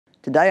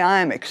Today I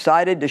am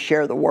excited to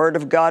share the Word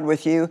of God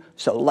with you,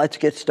 so let's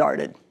get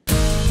started.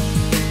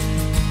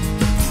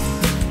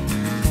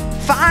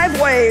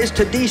 5 ways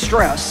to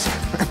de-stress.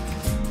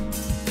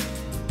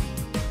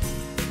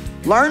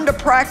 Learn to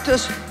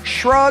practice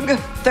shrug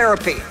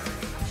therapy.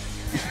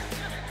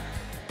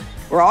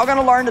 We're all going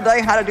to learn today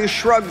how to do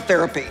shrug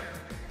therapy.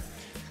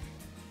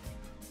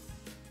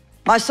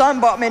 My son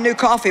bought me a new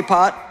coffee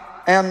pot,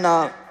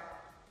 and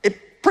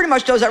it pretty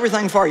much does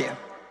everything for you,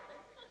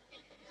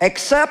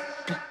 except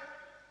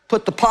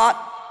put the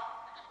pot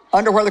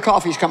under where the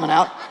coffee's coming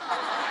out.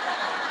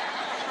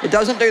 It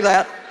doesn't do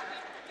that.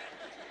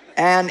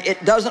 And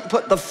it doesn't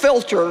put the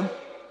filter.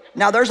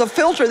 Now, there's a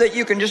filter that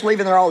you can just leave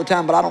in there all the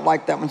time, but I don't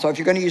like that one. So if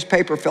you're going to use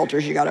paper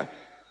filters, you got to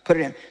put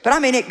it in. But I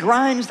mean, it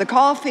grinds the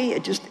coffee.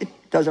 It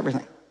does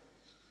everything.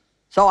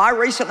 So I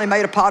recently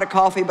made a pot of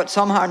coffee, but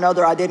somehow or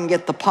another, I didn't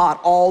get the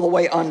pot all the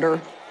way under.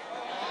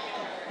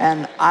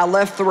 And I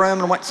left the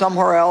room and went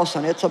somewhere else,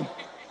 and it's a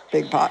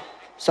big pot.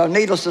 So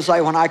needless to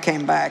say, when I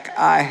came back,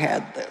 I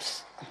had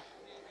this.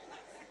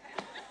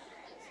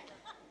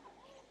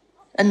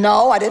 And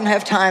no, I didn't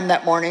have time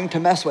that morning to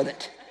mess with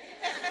it.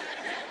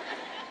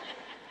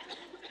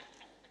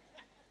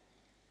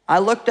 I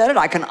looked at it.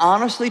 I can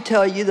honestly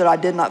tell you that I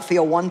did not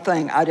feel one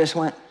thing. I just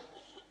went.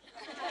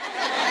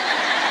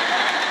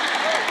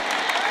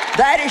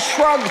 That is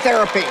shrug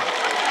therapy.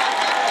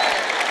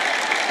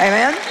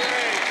 Amen?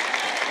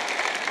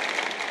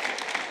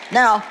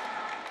 Now,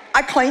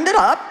 I cleaned it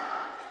up.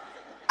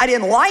 I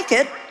didn't like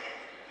it,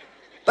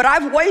 but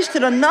I've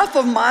wasted enough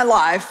of my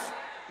life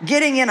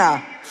getting in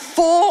a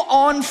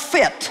full-on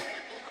fit.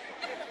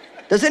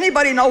 Does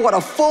anybody know what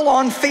a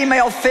full-on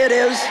female fit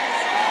is?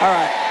 All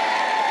right.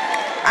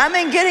 I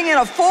mean, getting in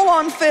a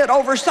full-on fit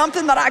over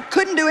something that I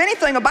couldn't do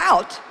anything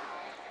about.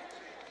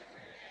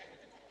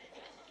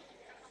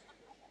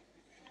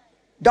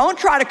 Don't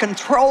try to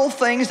control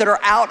things that are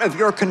out of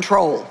your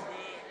control.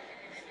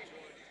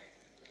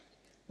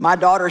 My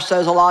daughter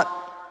says a lot,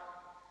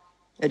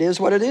 "It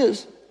is what it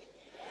is."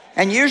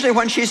 And usually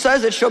when she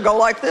says it, she'll go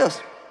like this.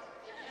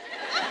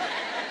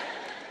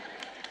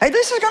 Hey,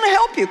 this is going to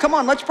help you. Come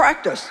on, let's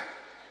practice.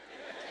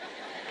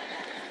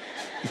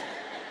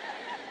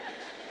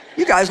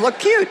 You guys look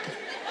cute.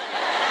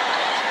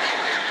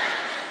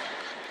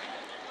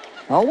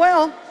 Oh,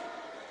 well.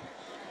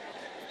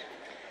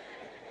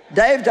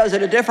 Dave does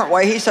it a different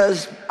way. He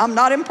says, "I'm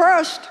not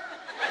impressed."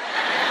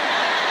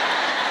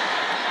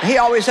 He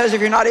always says,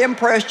 if you're not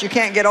impressed, you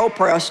can't get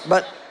oppressed.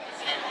 But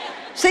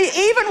see,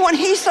 even when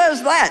he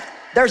says that,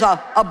 there's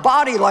a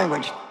body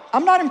language.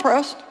 I'm not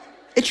impressed.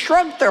 It's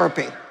shrug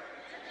therapy.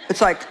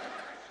 It's like,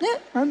 yeah,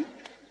 I'm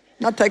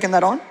not taking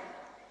that on.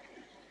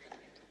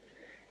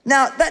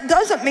 Now, that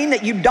doesn't mean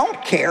that you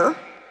don't care.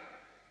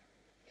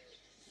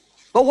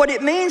 But what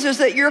it means is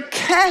that you're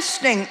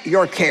casting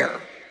your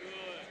care.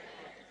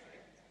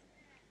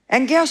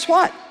 And guess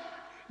what?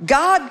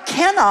 God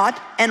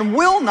cannot and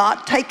will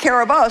not take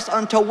care of us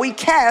until we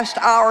cast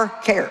our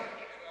care.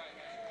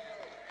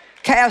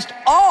 Cast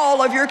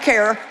all of your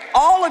care,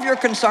 all of your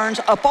concerns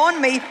upon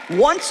me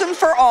once and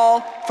for all,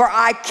 for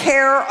I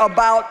care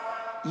about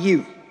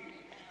you.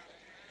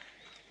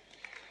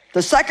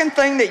 The second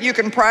thing that you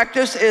can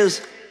practice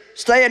is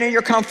staying in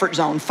your comfort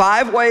zone.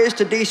 5 ways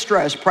to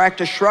de-stress.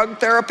 Practice shrug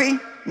therapy.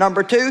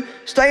 Number 2,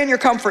 stay in your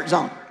comfort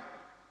zone.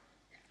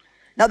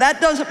 Now,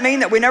 that doesn't mean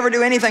that we never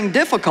do anything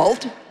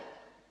difficult,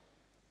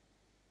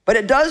 but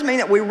it does mean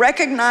that we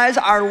recognize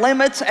our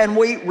limits and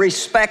we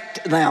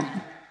respect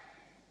them.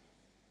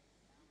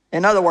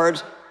 In other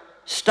words,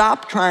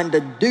 stop trying to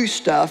do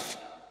stuff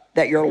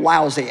that you're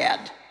lousy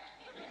at.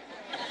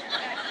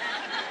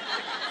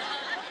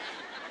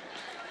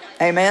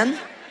 Amen?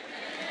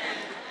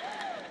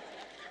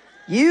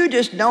 You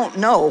just don't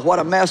know what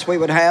a mess we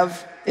would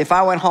have if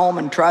I went home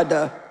and tried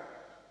to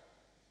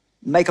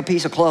make a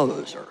piece of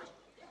clothes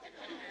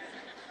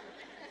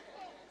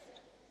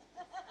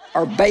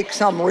or bake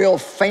some real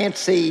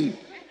fancy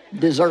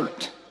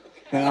dessert,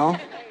 you know?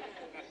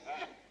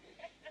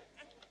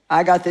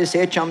 I got this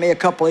itch on me a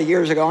couple of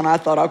years ago, and I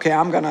thought, okay,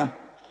 I'm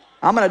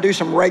gonna do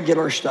some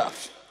regular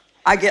stuff.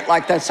 I get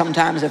like that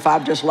sometimes if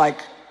I've just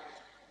like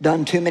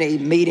done too many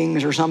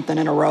meetings or something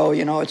in a row,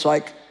 you know, it's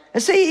like,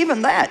 and see,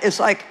 even that, it's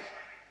like,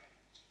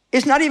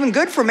 it's not even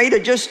good for me to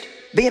just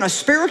be in a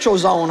spiritual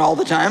zone all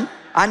the time.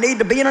 I need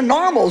to be in a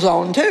normal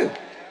zone too.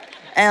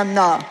 And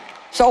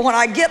so when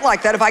I get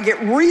like that, if I get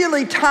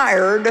really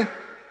tired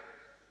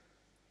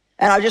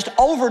and I just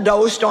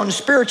overdosed on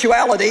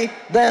spirituality,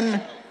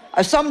 then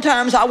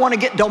sometimes I want to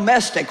get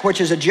domestic,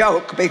 which is a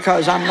joke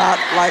because I'm not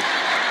like,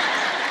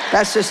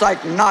 that's just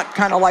like not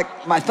kind of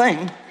like my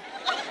thing.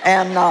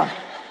 And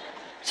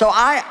so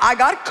I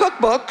got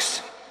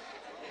cookbooks,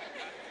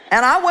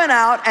 and I went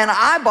out and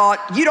I bought,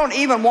 you don't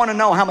even want to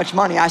know how much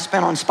money I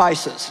spent on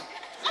spices.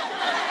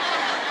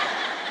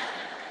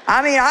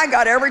 I mean, I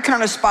got every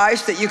kind of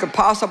spice that you could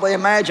possibly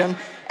imagine.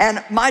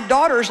 And my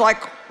daughter's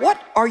like, what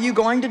are you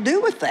going to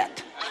do with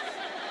that?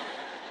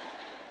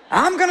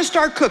 I'm going to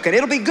start cooking.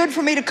 It'll be good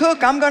for me to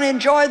cook. I'm going to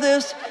enjoy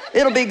this.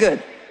 It'll be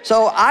good.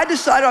 So I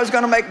decided I was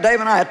going to make Dave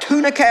and I a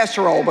tuna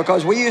casserole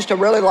because we used to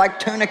really like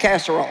tuna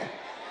casserole.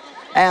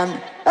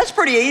 And that's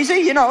pretty easy,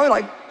 you know,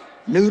 like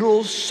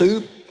noodles,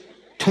 soup,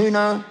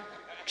 tuna,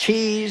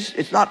 cheese.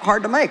 It's not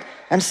hard to make.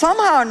 And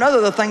somehow or another,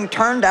 the thing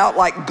turned out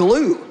like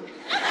glue.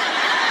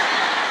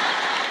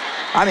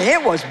 I mean,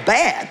 it was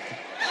bad.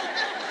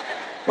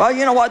 Well,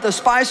 you know what? The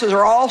spices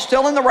are all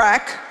still in the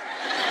rack.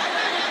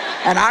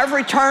 And I've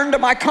returned to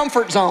my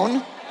comfort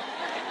zone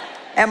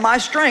and my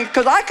strength,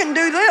 because I can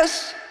do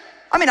this.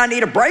 I mean, I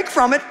need a break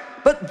from it,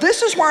 but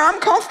this is where I'm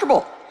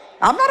comfortable.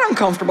 I'm not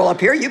uncomfortable up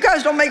here. You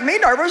guys don't make me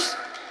nervous.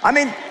 I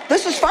mean,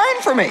 this is fine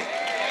for me.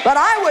 But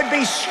I would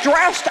be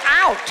stressed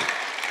out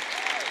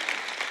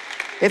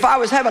if I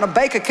was having to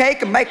bake a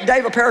cake and make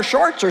Dave a pair of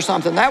shorts or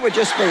something. That would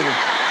just be,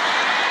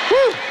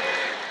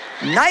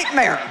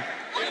 nightmare.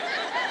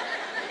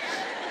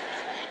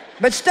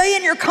 But stay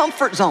in your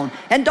comfort zone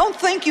and don't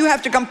think you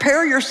have to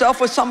compare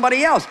yourself with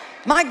somebody else.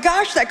 My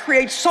gosh, that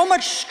creates so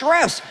much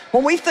stress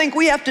when we think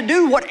we have to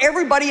do what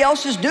everybody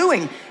else is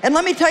doing. And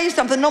let me tell you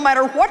something, no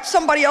matter what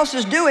somebody else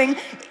is doing,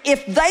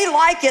 if they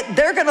like it,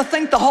 they're gonna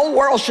think the whole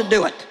world should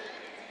do it.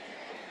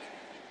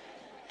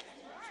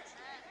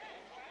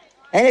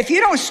 And if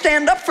you don't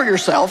stand up for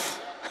yourself,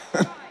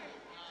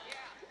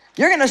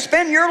 you're gonna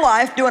spend your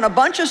life doing a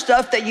bunch of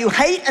stuff that you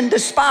hate and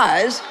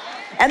despise,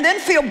 and then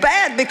feel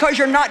bad because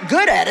you're not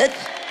good at it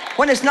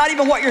when it's not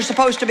even what you're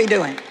supposed to be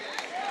doing.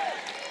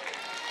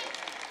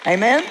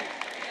 Amen?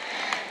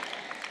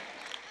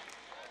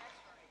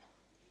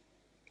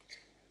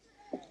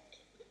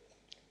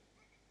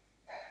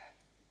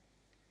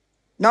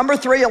 Number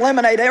 3,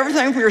 eliminate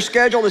everything from your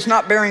schedule that's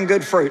not bearing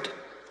good fruit.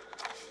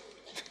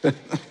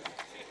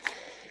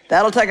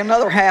 That'll take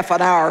another half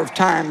an hour of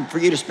time for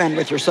you to spend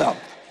with yourself.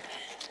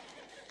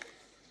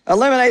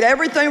 Eliminate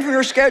everything from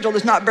your schedule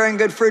that's not bearing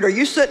good fruit. Are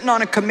you sitting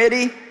on a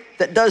committee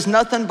that does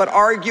nothing but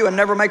argue and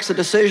never makes a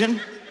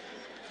decision?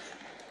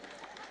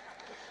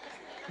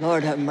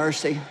 Lord have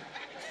mercy.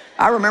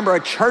 I remember a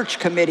church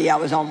committee I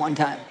was on one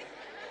time.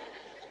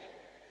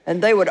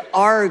 And they would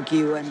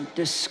argue and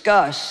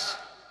discuss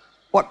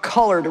what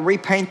color to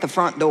repaint the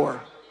front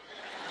door.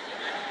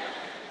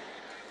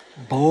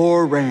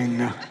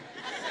 Boring.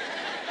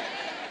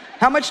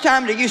 How much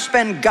time do you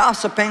spend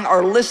gossiping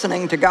or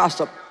listening to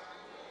gossip?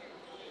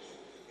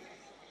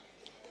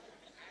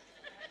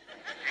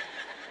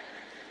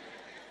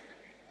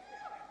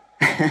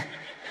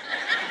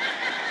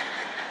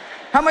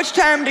 How much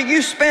time do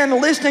you spend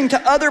listening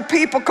to other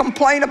people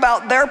complain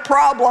about their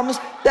problems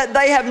that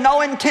they have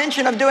no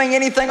intention of doing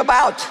anything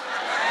about?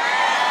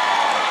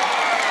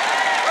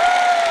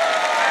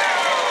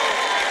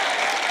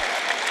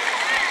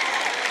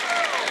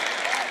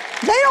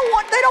 They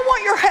don't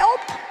want your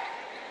help.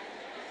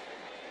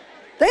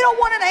 They don't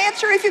want an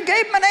answer. If you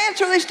gave them an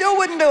answer, they still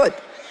wouldn't do it.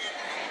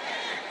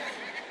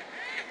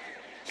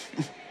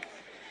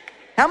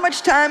 How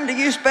much time do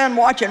you spend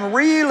watching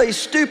really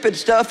stupid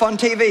stuff on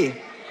TV?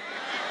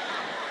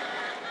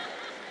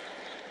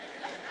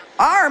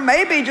 Or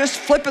maybe just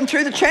flipping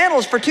through the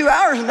channels for 2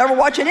 hours and never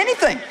watching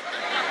anything.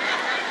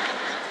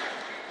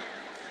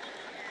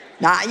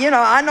 Now, you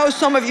know, I know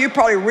some of you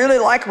probably really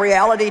like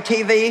reality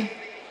TV,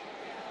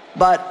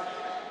 but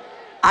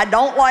I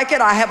don't like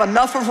it. I have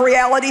enough of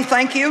reality,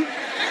 thank you.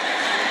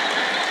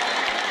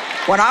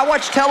 When I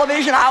watch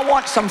television, I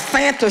want some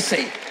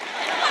fantasy.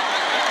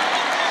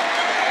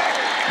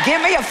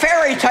 Give me a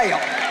fairy tale.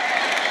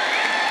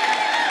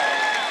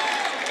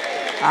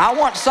 I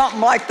want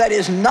something like that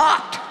is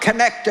not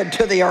connected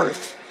to the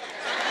earth.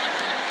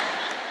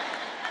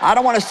 I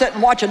don't want to sit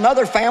and watch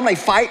another family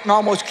fight and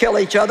almost kill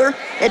each other.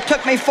 It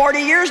took me 40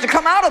 years to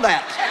come out of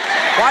that.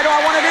 Why do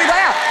I want to do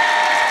that?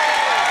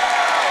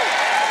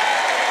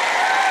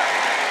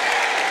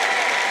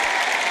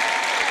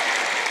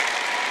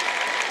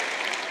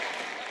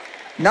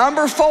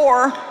 Number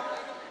 4,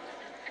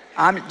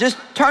 I'm just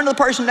turn to the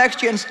person next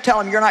to you and tell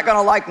them you're not going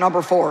to like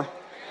number 4.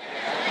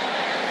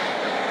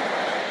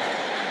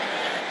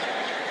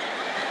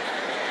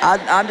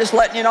 I'm just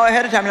letting you know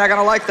ahead of time you're not going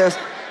to like this,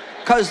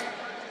 because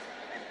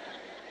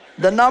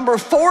the number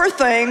 4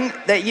 thing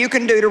that you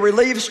can do to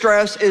relieve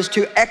stress is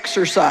to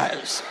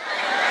exercise.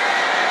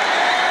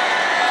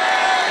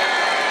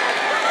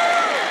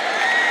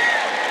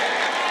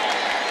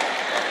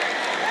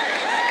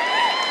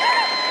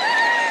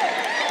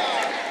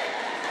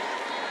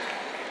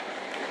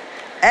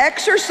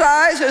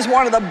 Exercise is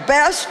one of the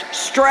best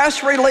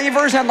stress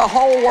relievers in the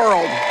whole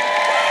world.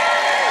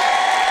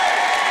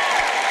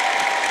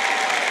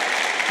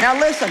 Now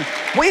listen,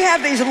 we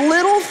have these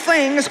little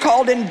things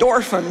called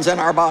endorphins in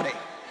our body.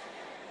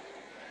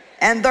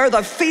 And they're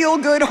the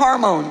feel-good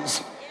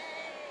hormones.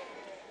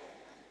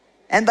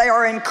 And they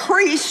are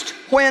increased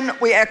when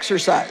we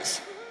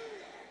exercise.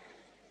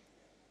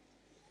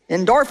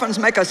 Endorphins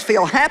make us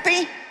feel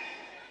happy,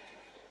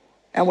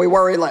 and we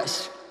worry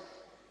less.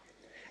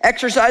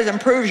 Exercise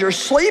improves your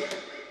sleep,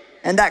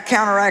 and that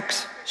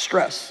counteracts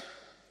stress.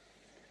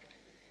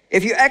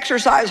 If you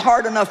exercise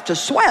hard enough to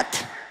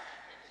sweat,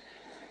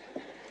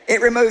 it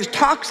removes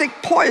toxic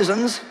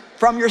poisons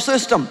from your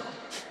system.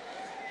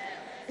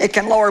 It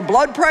can lower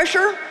blood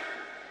pressure,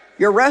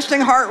 your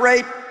resting heart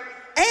rate,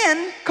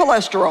 and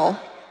cholesterol,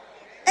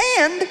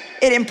 and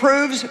it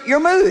improves your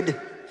mood.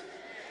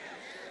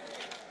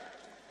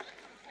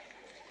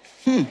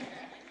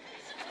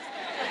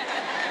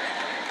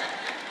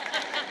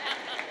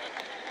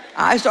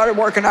 I started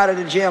working out at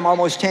a gym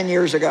almost 10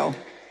 years ago.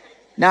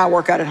 Now I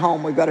work out at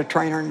home. We've got a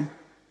trainer, and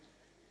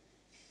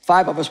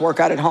 5 of us work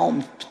out at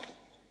home.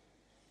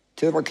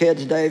 2 of our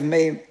kids, Dave,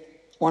 me,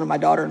 one of my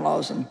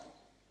daughter-in-laws,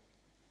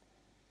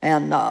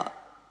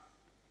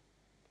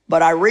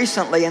 but I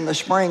recently in the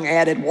spring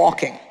added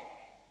walking.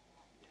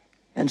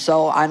 And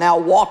so I now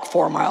walk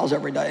 4 miles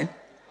every day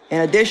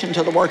in addition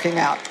to the working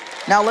out.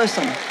 Now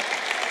listen,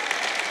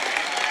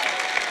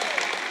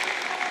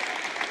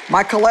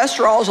 my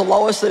cholesterol is the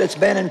lowest that it's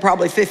been in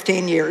probably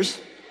 15 years.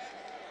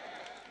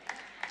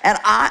 And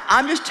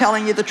I'm just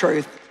telling you the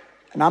truth.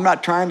 And I'm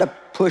not trying to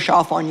push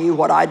off on you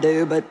what I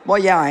do, but, well,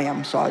 yeah, I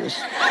am, so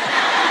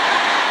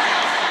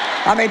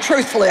I mean,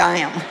 truthfully, I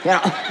am, you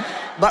know.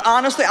 But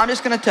honestly, I'm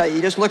just gonna tell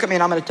you, just look at me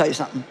and I'm gonna tell you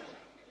something.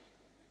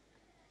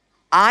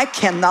 I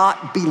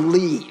cannot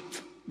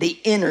believe the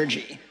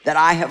energy that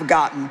I have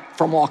gotten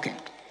from walking.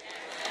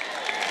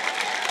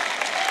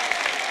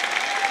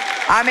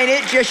 I mean,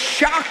 it just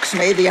shocks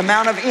me the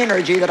amount of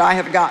energy that I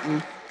have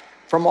gotten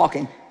from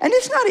walking. And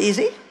it's not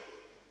easy.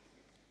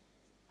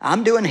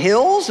 I'm doing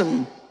hills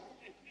and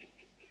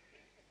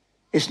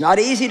it's not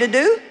easy to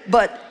do,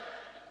 but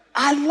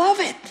I love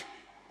it.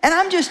 And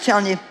I'm just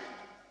telling you,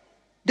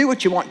 do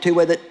what you want to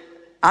with it.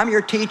 I'm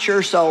your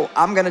teacher, so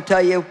I'm gonna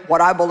tell you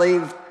what I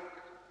believe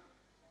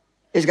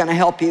is gonna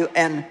help you.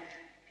 And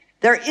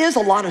there is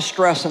a lot of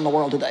stress in the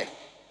world today.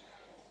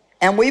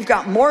 And we've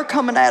got more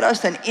coming at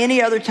us than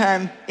any other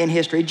time in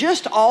history.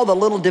 Just all the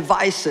little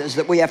devices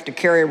that we have to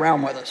carry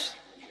around with us.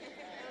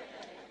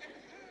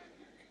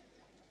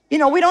 You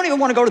know, we don't even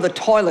want to go to the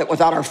toilet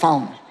without our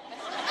phone.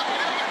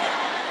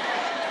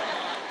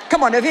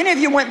 Come on, if any of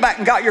you went back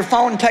and got your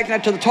phone and taken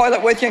it to the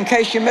toilet with you in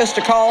case you missed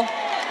a call?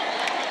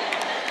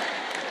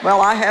 Well,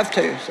 I have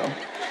too, so.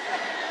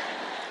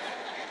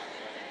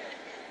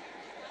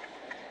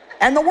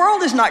 And the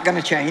world is not going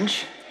to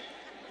change.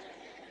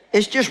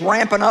 It's just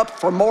ramping up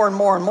for more and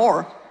more and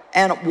more.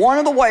 And one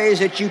of the ways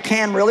that you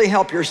can really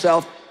help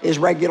yourself is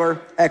regular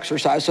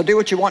exercise. So do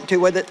what you want to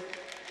with it.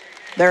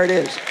 There it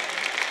is.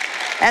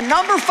 And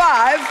number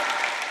 5,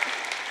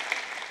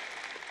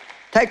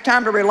 take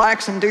time to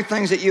relax and do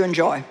things that you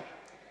enjoy.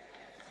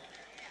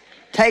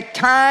 Take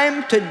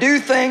time to do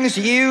things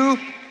you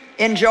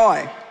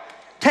enjoy.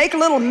 Take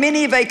little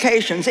mini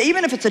vacations,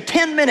 even if it's a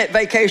 10-minute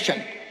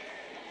vacation.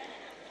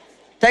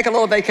 Take a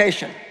little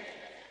vacation.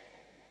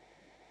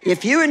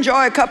 If you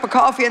enjoy a cup of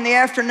coffee in the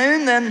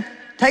afternoon, then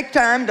take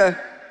time to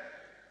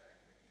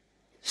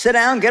sit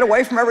down, get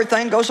away from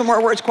everything, go somewhere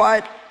where it's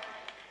quiet,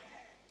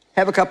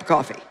 have a cup of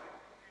coffee.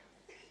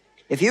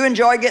 If you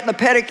enjoy getting a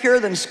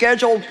pedicure, then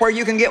schedule where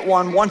you can get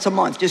one once a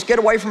month. Just get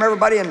away from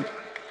everybody and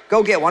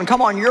go get one.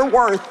 Come on, you're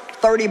worth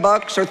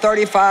 $30 or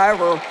 $35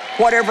 or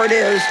whatever it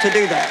is to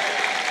do that.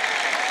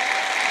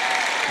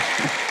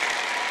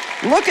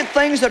 Look at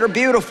things that are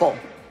beautiful.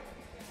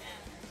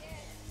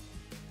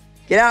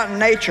 Get out in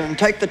nature and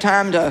take the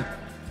time to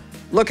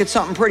look at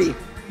something pretty.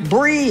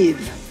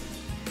 Breathe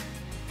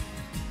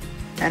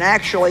and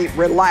actually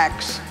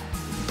relax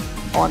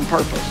on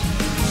purpose.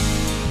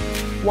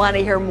 Want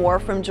to hear more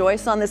from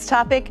Joyce on this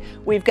topic?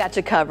 We've got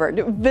you covered.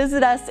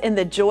 Visit us in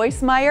the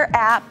Joyce Meyer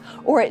app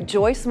or at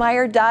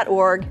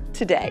joycemeyer.org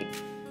today.